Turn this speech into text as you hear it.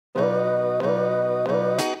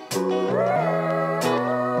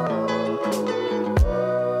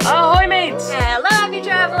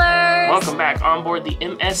Welcome back on board the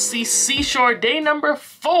MSC Seashore, day number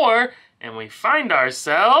 4, and we find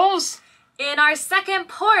ourselves in our second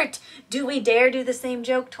port. Do we dare do the same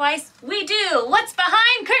joke twice? We do! What's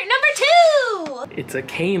behind curtain number 2? It's a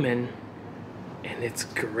Cayman, and it's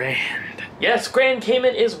grand. Yes, Grand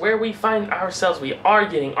Cayman is where we find ourselves. We are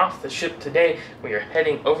getting off the ship today. We are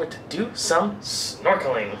heading over to do some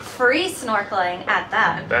snorkeling. Free snorkeling at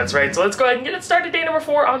that. That's right, so let's go ahead and get it started. Day number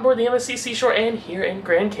 4 on board the MSC Seashore, and here in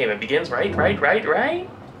Grand Cayman. Begins right now.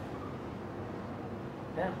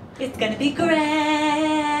 It's gonna be grand.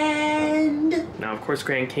 Now, of course,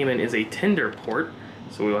 Grand Cayman is a tender port,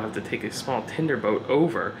 so we will have to take a small tender boat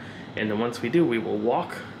over, and then once we do, we will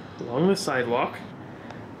walk along the sidewalk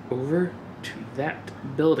over to that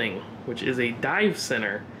building, which is a dive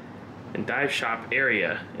center and dive shop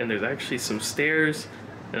area, and there's actually some stairs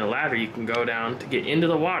and a ladder you can go down to get into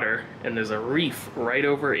the water, and there's a reef right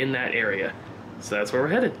over in that area. So that's where we're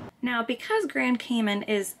headed. Now, because Grand Cayman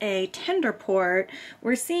is a tender port,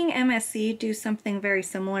 we're seeing MSC do something very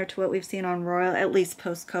similar to what we've seen on Royal, at least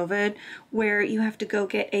post-COVID, where you have to go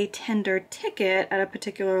get a tender ticket at a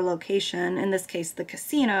particular location, in this case the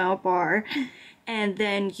casino bar, and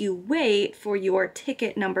then you wait for your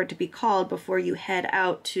ticket number to be called before you head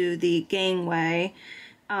out to the gangway.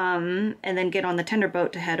 And then get on the tender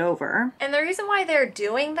boat to head over. And the reason why they're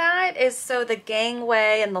doing that is so the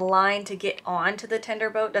gangway and the line to get onto the tender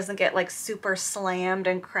boat doesn't get like super slammed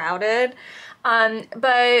and crowded.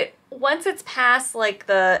 But once it's past like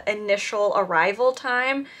the initial arrival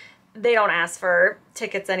time, they don't ask for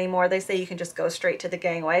tickets anymore. They say you can just go straight to the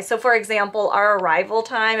gangway. So for example, our arrival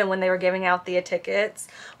time and when they were giving out the tickets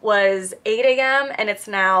was 8 a.m. and it's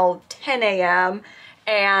now 10 a.m.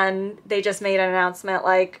 And they just made an announcement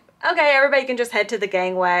like, okay, everybody can just head to the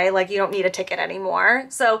gangway. Like, you don't need a ticket anymore.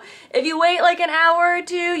 So if you wait like an hour or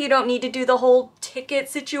two, you don't need to do the whole ticket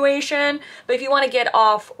situation. But if you want to get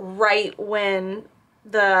off right when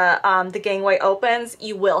the gangway opens,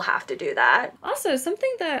 you will have to do that. Also,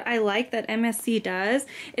 something that I like that MSC does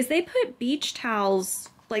is they put beach towels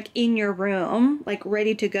like in your room, like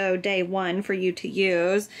ready to go day 1 for you to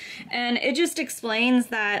use. And it just explains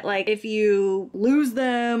that like if you lose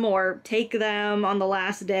them or take them on the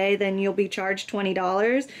last day, then you'll be charged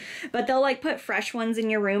 $20. But they'll like put fresh ones in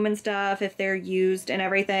your room and stuff if they're used and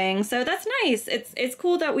everything. So that's nice. It's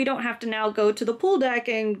cool that we don't have to now go to the pool deck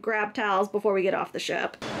and grab towels before we get off the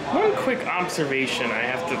ship. One quick observation I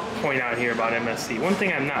have to point out here about MSC. One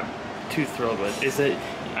thing I'm not too thrilled with is that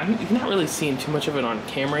I'm not really seeing too much of it on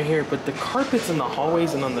camera here, but the carpets in the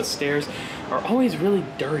hallways and on the stairs are always really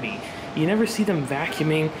dirty. You never see them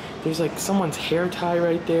vacuuming. There's like someone's hair tie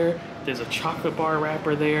right there. There's a chocolate bar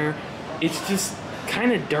wrapper there. It's just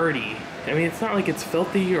kind of dirty. I mean, it's not like it's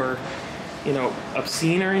filthy or, you know,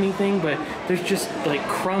 obscene or anything, but there's just like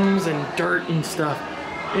crumbs and dirt and stuff.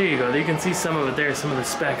 There you go. You can see some of it there, some of the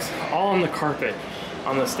specks, all on the carpet,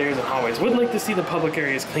 on the stairs and hallways. Would like to see the public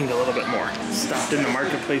areas cleaned a little bit more. Stopped in the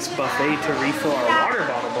Marketplace buffet to refill our water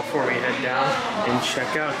bottle before we head down and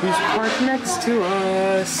check out who's parked next to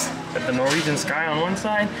us. Got the Norwegian Sky on one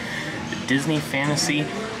side, the Disney Fantasy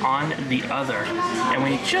on the other. And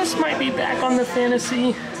we just might be back on the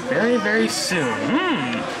Fantasy very, very soon.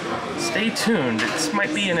 Stay tuned. This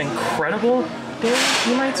might be an incredible day,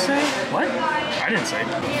 you might say. What? I didn't say.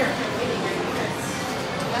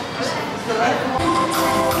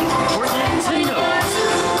 Important to note,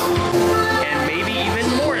 and maybe even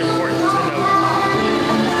more important to note.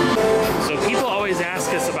 So people always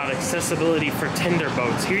ask us about accessibility for tender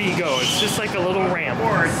boats. Here you go. It's just like a little ramp. A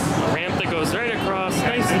ramp that goes right across,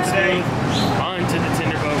 nice and smooth, onto the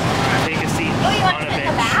tender boat. Take a seat on a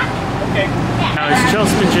bench. Now, as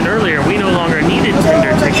Chelsy mentioned earlier, we no longer needed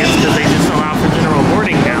tender tickets because they just allow for general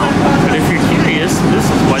boarding now. But if you're curious, this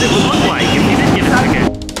is what it would look like if you did get a ticket.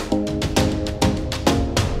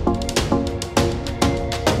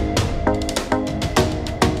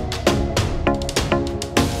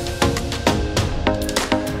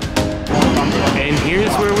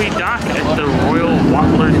 Here's where we dock at the Royal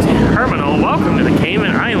Watler Terminal. Welcome to the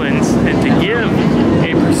Cayman Islands. And to give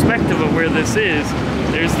a perspective of where this is,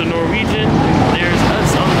 there's the Norwegian, there's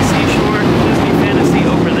us on the seashore, Disney Fantasy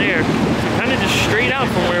over there. So kind of just straight out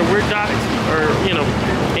from where we're docked, or, you know,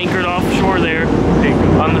 anchored offshore there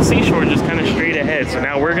on the seashore, just kind of straight ahead. So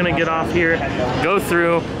now we're gonna get off here, go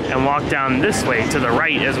through, and walk down this way to the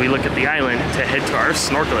right as we look at the island to head to our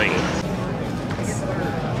snorkeling.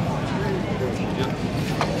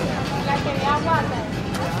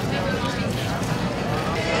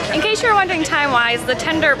 In case you're wondering time-wise, the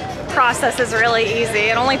tender process is really easy.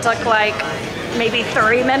 It only took like maybe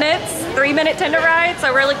 3 minutes, 3-minute tender ride,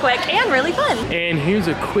 so really quick and really fun. And here's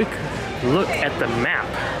a quick look at the map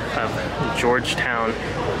of Georgetown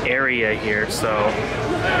area here. So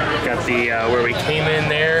got the where we came in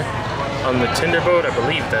there on the tender boat. I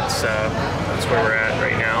believe that's where we're at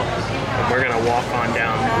right now. And we're gonna walk on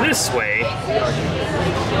down this way,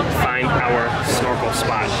 find our snorkel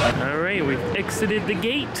spot. All right, we've exited the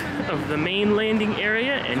gate of the main landing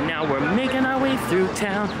area, and now we're making our way through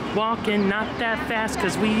town, walking not that fast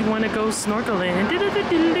because we want to go snorkeling.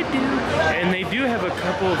 And they do have a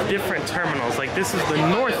couple of different terminals. Like this is the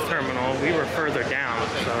north terminal. We were further down,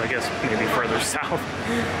 so I guess maybe further south,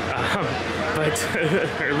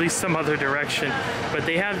 or at least some other direction. But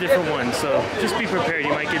they have different ones, so just be prepared.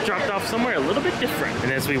 You might get dropped off somewhere a little bit different.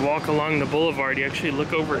 And as we walk along the boulevard, you actually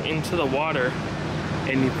look over into the water,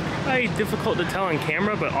 and it's probably difficult to tell on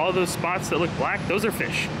camera, but all those spots that look black, those are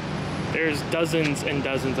fish. There's dozens and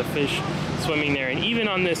dozens of fish swimming there, and even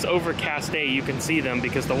on this overcast day you can see them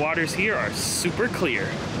because the waters here are super clear.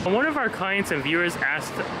 One of our clients and viewers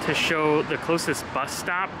asked to show the closest bus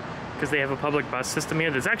stop because they have a public bus system here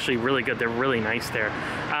that's actually really good. They're really nice there.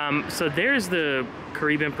 So there's the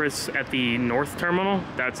Carib Empress at the North Terminal.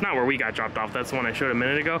 That's not where we got dropped off. That's the one I showed a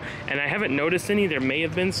minute ago. And I haven't noticed any. There may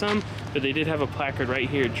have been some, but they did have a placard right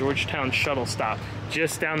here, Georgetown Shuttle Stop,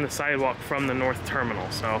 just down the sidewalk from the North Terminal.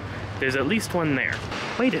 So there's at least one there.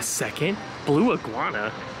 Wait a second, Blue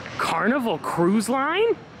Iguana, Carnival Cruise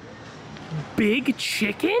Line? Big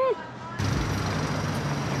Chicken?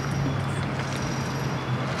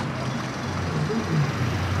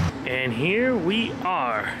 And here we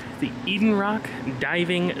are, the Eden Rock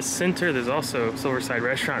Diving Center. There's also Silverside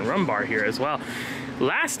Restaurant and Rum Bar here as well.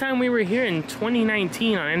 Last time we were here in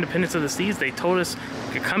 2019 on Independence of the Seas, they told us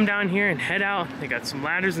we could come down here and head out. They got some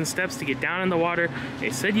ladders and steps to get down in the water. They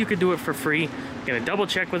said you could do it for free. I'm gonna double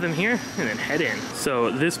check with them here and then head in. So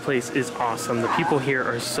this place is awesome. The people here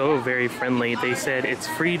are so very friendly. They said it's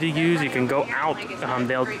free to use. You can go out.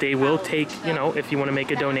 They will take, you know, if you want to make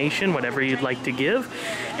a donation, whatever you'd like to give.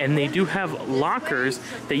 And they do have lockers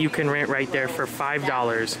that you can rent right there for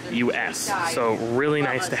 $5 US. So really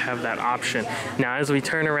nice to have that option. Now as we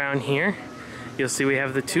turn around here, you'll see we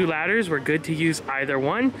have the two ladders. We're good to use either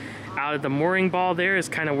one. Out of the mooring ball there is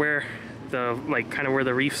kind of where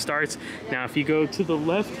the reef starts. Now if you go to the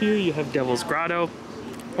left here, you have Devil's Grotto.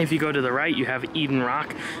 If you go to the right, you have Eden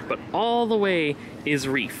Rock, but all the way is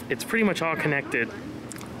reef. It's pretty much all connected.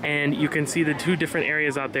 And you can see the two different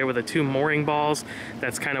areas out there with the two mooring balls.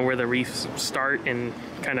 That's kind of where the reefs start and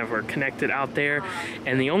kind of are connected out there.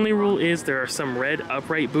 And the only rule is there are some red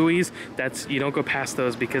upright buoys. You don't go past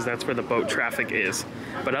those because that's where the boat traffic is.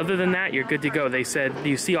 But other than that, you're good to go. They said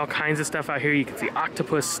you see all kinds of stuff out here. You can see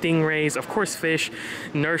octopus, stingrays, of course fish,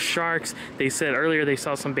 nurse sharks. They said earlier they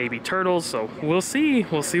saw some baby turtles, so we'll see.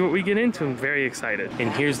 We'll see what we get into. I'm very excited.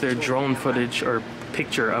 And here's their drone footage or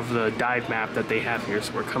picture of the dive map that they have here.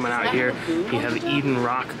 So we're coming out here. You have Eden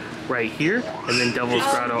Rock right here, and then Devil's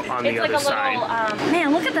Grotto on the other side.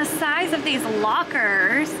 Man, look at the size of these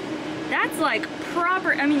lockers. That's like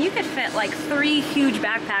proper. I mean, you could fit like 3 huge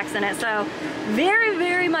backpacks in it. So very,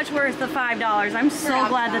 very much worth the $5. I'm so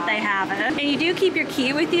glad that they have it. And you do keep your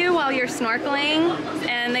key with you while you're snorkeling.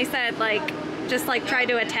 And they said just try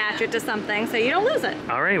to attach it to something so you don't lose it.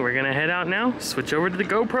 All right, we're gonna head out now, switch over to the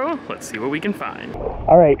GoPro. Let's see what we can find.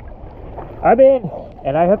 All right, I'm in,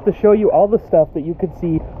 and I have to show you all the stuff that you can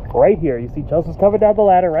see right here. You see Chelsy's coming down the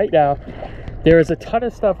ladder right now. There is a ton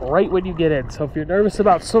of stuff right when you get in. So if you're nervous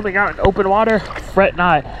about swimming out in open water, fret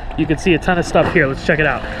not. You can see a ton of stuff here. Let's check it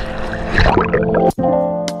out.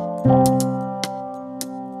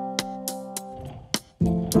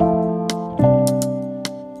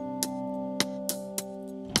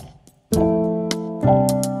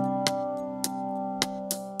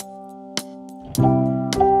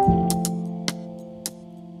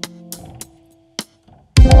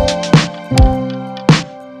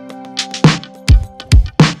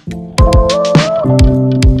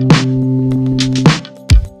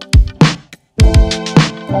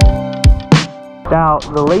 Now,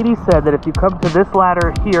 the lady said that if you come to this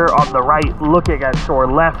ladder here on the right, looking at shore,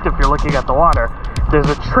 left if you're looking at the water, there's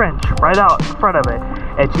a trench right out in front of it.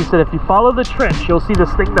 And she said if you follow the trench, you'll see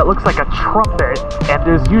this thing that looks like a trumpet, and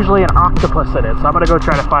there's usually an octopus in it. So I'm gonna go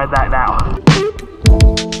try to find that now.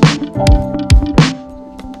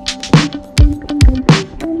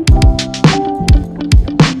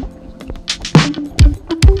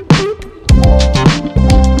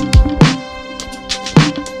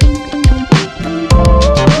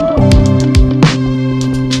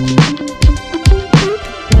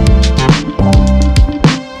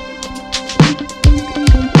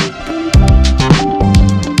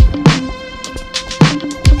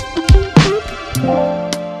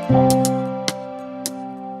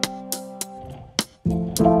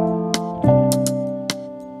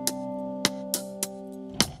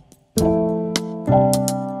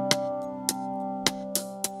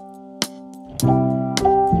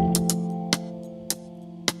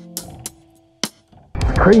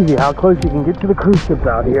 crazy how close you can get to the cruise ships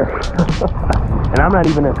out here. And I'm not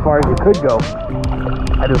even as far as you could go.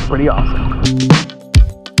 That is pretty awesome.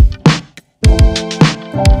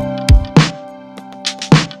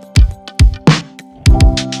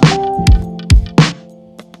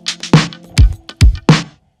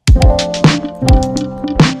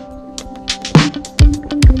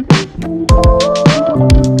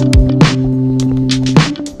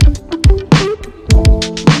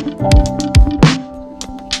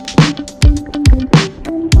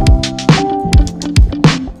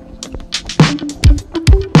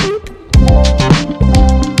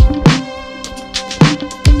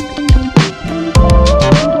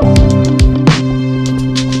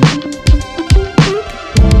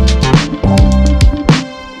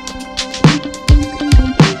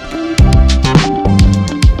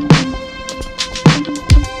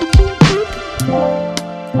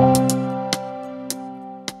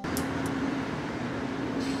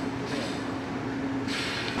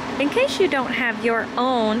 In case you don't have your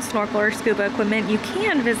own snorkel or scuba equipment, you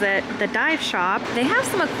can visit the dive shop. They have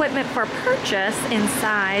some equipment for purchase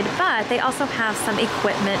inside, but they also have some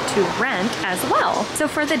equipment to rent as well. So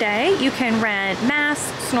for the day, you can rent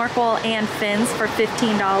mask, snorkel, and fins for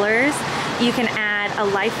 $15. You can add a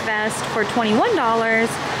life vest for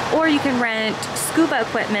 $21, or you can rent scuba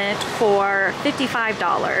equipment for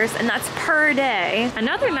 $55, and that's per day.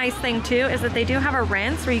 Another nice thing too is that they do have a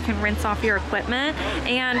rinse where you can rinse off your equipment,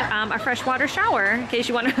 and a freshwater shower in case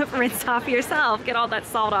you want to rinse off yourself, get all that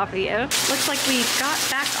salt off of you. Looks like we got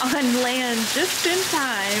back on land just in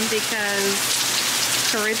time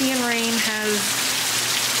because Caribbean rain has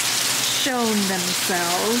shown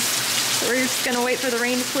themselves. So we're just gonna wait for the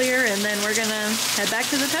rain to clear, and then we're gonna head back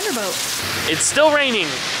to the tender boat. It's still raining,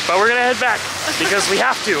 but we're gonna head back because we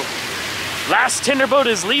have to. Last tender boat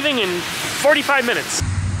is leaving in 45 minutes.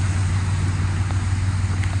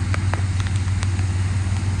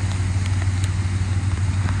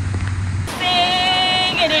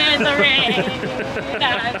 Singing in the rain,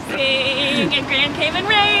 I'm singing Grand Cayman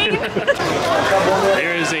rain.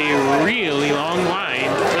 There is a really long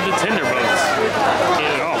line for the tender boats.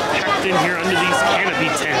 It all packed in here under these canopy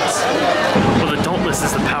tents. Well, the Dauntless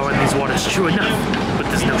is the power in these waters, true enough, but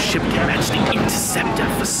there's no ship can match the Interceptor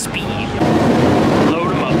for speed. Load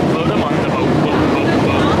them up, load them on the boat, boat, boat,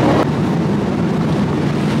 boat.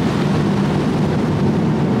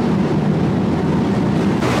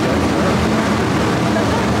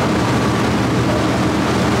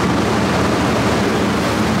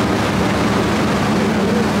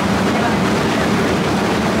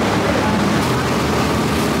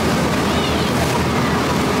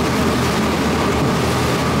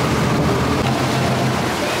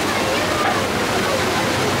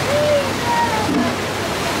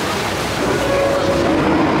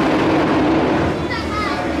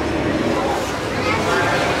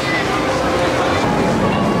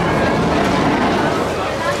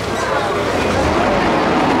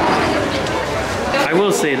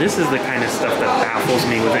 Say this is the kind of stuff that baffles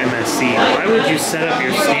me with MSC. Why would you set up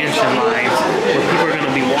your stanchion lines where people are going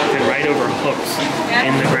to be walking right over hooks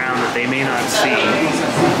in the ground that they may not see?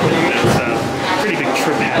 It's a pretty big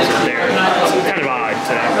trip hazard there. It's kind of odd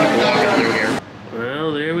to have people walking through here.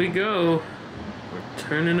 Well, there we go. We're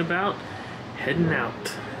turning about, heading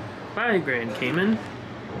out. Bye, Grand Cayman.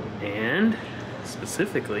 And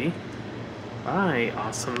specifically, my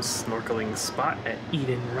awesome snorkeling spot at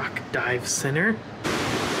Eden Rock Dive Center.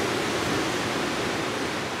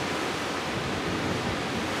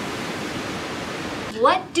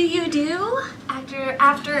 What do you do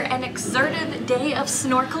after an exertive day of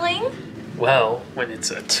snorkeling? Well, when it's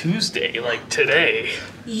a Tuesday like today,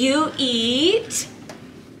 You eat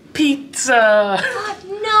pizza!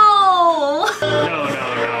 No!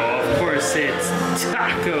 No. Of course it's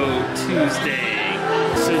Taco Tuesday.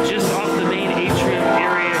 So just off the main atrium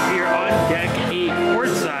area here on deck 8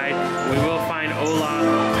 portside, we will find Hola,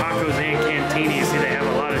 tacos, and Cantina. You see they have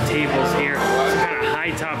a lot of tables here. Some kind of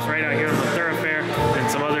high tops right out here on the thoroughfare, and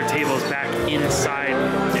some other tables back inside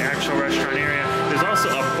the actual restaurant area. There's also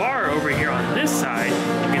a bar over here on this side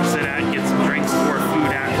you can sit at and get some drinks or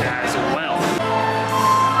food at as well.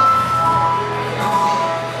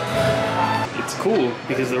 It's cool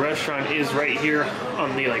because the restaurant is right here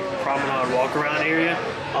on the promenade walk around area,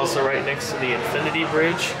 also right next to the Infinity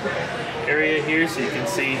Bridge area here, so you can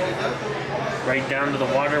see right down to the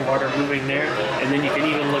water moving there, and then you can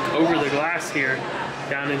even look over the glass here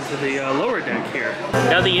down into the lower deck here.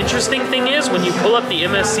 Now the interesting thing is when you pull up the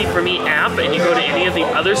MSC For Me app and you go to any of the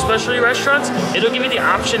other specialty restaurants, it'll give you the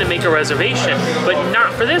option to make a reservation, but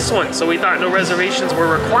not for this one. So we thought no reservations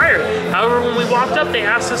were required. However, when we walked up, they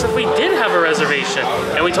asked us if we did have a reservation,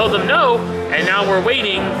 and we told them no, and now we're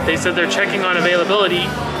waiting. They said they're checking on availability,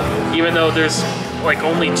 even though there's like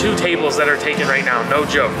only 2 tables that are taken right now, no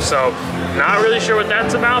joke. So not really sure what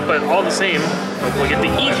that's about, but all the same, we'll get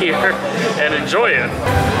to eat here and enjoy it.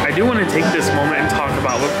 I do want to take this moment and talk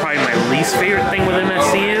about what probably my least favorite thing with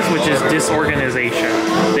MSC is, which is disorganization.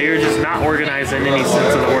 They are just not organized in any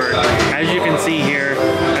sense of the word. As you can see here,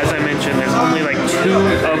 as I mentioned, there's only like 2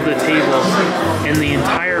 of the tables in the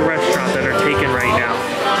entire restaurant that are taken right now.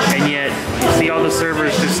 And yet, you see all the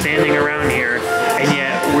servers just standing around here, and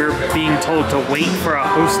yet we're being told to wait for a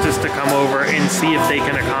hostess to come over and see if they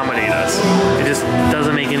can accommodate us. It just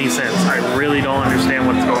doesn't make any sense. I really don't understand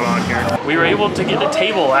what's going on here. We were able to get a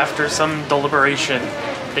table after some deliberation.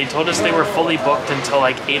 They told us they were fully booked until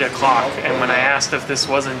like 8 o'clock, and when I asked if this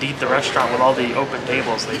was indeed the restaurant with all the open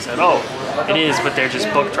tables, they said, oh, it is, but they're just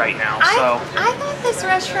booked right now. So I thought this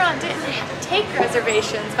restaurant didn't take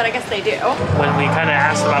reservations, but I guess they do. When we kind of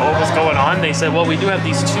asked about what was going on, they said, well, we do have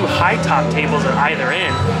these 2 high top tables at either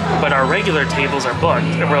end, but our regular tables are booked.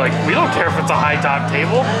 And we're like, we don't care if it's a high top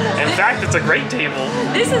table. In fact, it's a great table.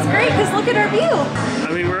 This is great, because look at our view.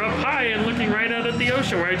 I mean, we're up high and looking right out at the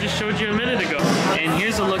ocean where I just showed you a minute ago. And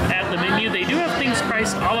here's a look at the menu. They do have things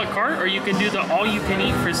priced a la carte, or you can do the all you can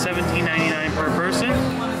eat for $17.99 per person.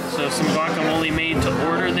 So some guacamole made to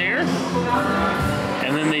order there.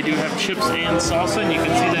 And then they do have chips and salsa, and you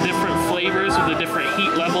can see the different flavors with the different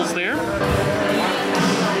heat levels there.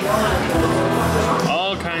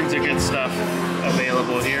 All kinds of good stuff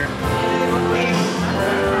available here.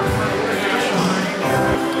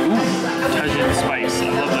 Ooh, Cajun spice. I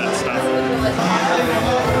love that stuff.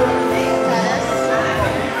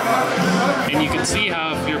 And you can see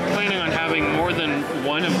how if you're planning on having more than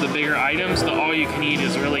one of the bigger items, the all you can eat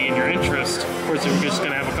is really in your interest. Of course, if you're just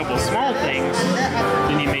going to have a couple of small things,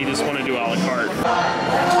 then you may just want to do a la carte.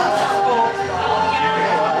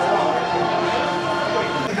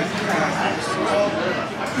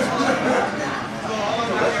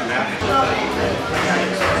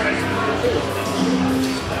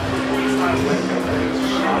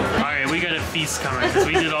 Alright, we got a feast coming because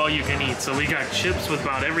we did all you can eat. So we got chips with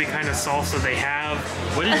about every kind of salsa they have.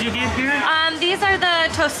 What did you get here? These are the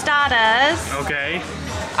tostadas. Okay.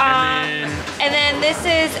 And then this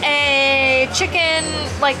is a chicken,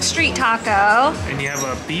 like, street taco. And you have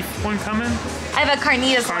a beef one coming? I have a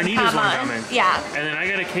carnitas one coming. Yeah. And then I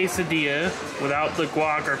got a quesadilla without the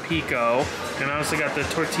guac or pico. And I also got the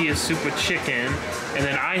tortilla soup with chicken. And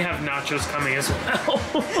then I have nachos coming as well.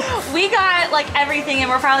 We got like everything, and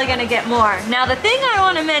we're probably gonna get more. Now the thing I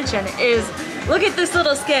want to mention is, look at this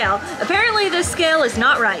little scale. Apparently this scale is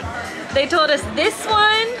not right. They told us this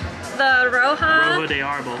one, the Rojo de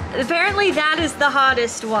Arbol. Apparently that is the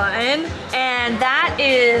hottest one, and that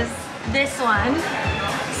is this one.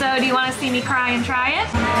 So do you want to see me cry and try it?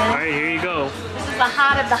 Alright, here you go. This is the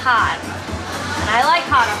hot of the hot. And I like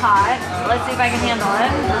hot of hot. Let's see if I can handle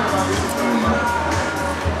it.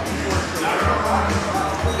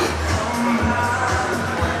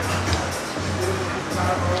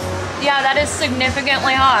 Yeah, that is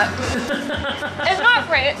significantly hot. It's not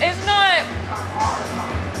great. It's not...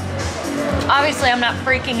 Obviously, I'm not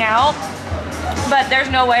freaking out, but there's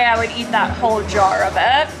no way I would eat that whole jar of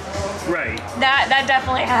it. Right. That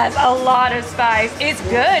definitely has a lot of spice. It's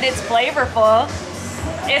good. It's flavorful.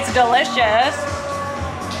 It's delicious.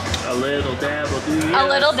 A little dab will do you. A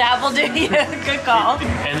little dab will do you. Good call.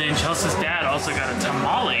 And then Chelsea's dad also got a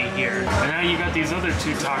tamale here. And now you got these other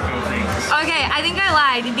 2 taco things. Okay, I think I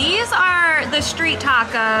lied. These are the street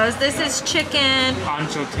tacos. This is chicken.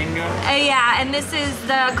 Ancho tinga. Yeah, and this is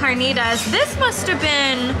the carnitas. This must have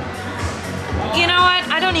been... You know what?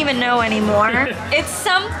 I don't even know anymore. It's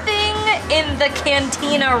something in the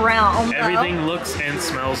Cantina realm. Everything looks and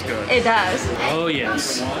smells good. It does. Oh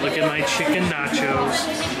yes. Look at my chicken nachos.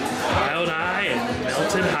 Wild eye and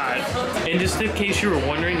melted hot. And just in case you were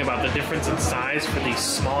wondering about the difference in size for these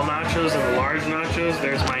small nachos and the large nachos,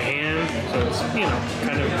 there's my hand. So it's, you know,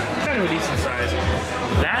 kind of a decent size.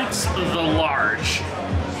 That's the large.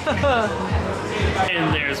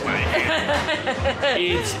 And there's my hand.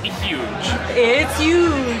 It's huge. It's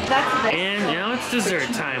huge. That's the And now it's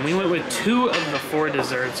dessert time. We went with 2 of the 4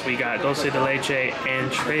 desserts. We got dulce de leche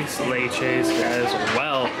and tres leches as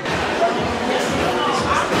well.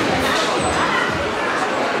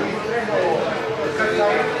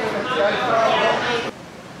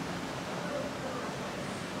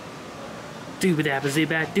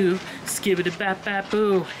 Dooba-dabba-zee-ba-doo,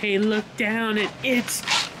 skibbity-bap-bap-boo. Hey, look down, and it's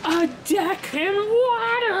a deck in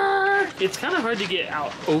water! It's kind of hard to get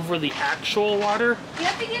out over the actual water. You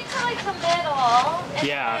have to get to like the middle, and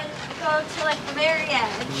Yeah. then go to like the very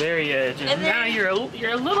edge. Very edge. And now then- you're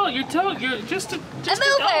just a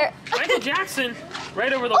over. Michael Jackson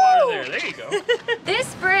right over the water there. There you go.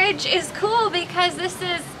 This bridge is cool because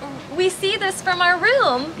we see this from our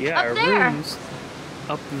room Yeah, up our there. room's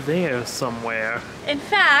up there somewhere. In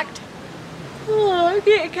fact, I'm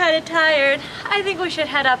getting kind of tired. I think we should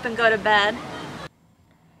head up and go to bed.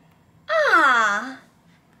 Ah.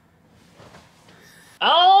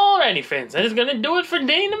 Alrighty, friends, that is going to do it for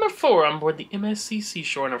day number 4 on board the MSC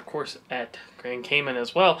Seashore, and of course at Grand Cayman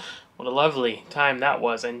as well. What a lovely time that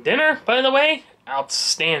was. And dinner, by the way,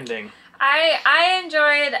 outstanding. I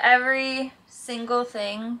enjoyed every single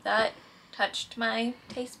thing that touched my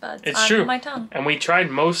taste buds It's on true. my tongue. And we tried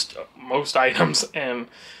most items, and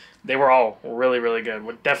they were all really, really good.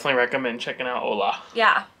 Would definitely recommend checking out Hola.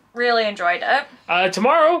 Yeah, really enjoyed it.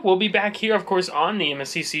 Tomorrow, we'll be back here, of course, on the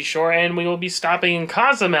MSC Seashore, and we will be stopping in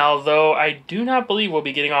Cozumel, though I do not believe we'll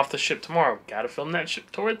be getting off the ship tomorrow. Gotta film that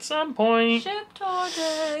ship tour at some point. Ship tour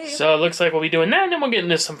day. So it looks like we'll be doing that, and then we'll get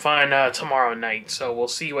into some fun tomorrow night. So we'll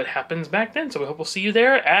see what happens back then. So we hope we'll see you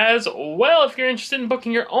there as well. If you're interested in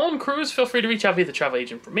booking your own cruise, feel free to reach out via the travel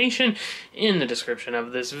agent information in the description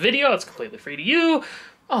of this video. It's completely free to you.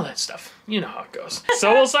 All that stuff. You know how it goes.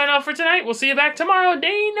 So we'll sign off for tonight. We'll see you back tomorrow,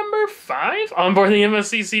 day number 5 on board the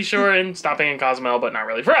MSC Seashore and stopping in Cozumel, but not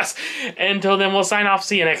really for us. Until then, we'll sign off.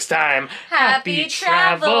 See you next time. Happy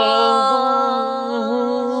travel.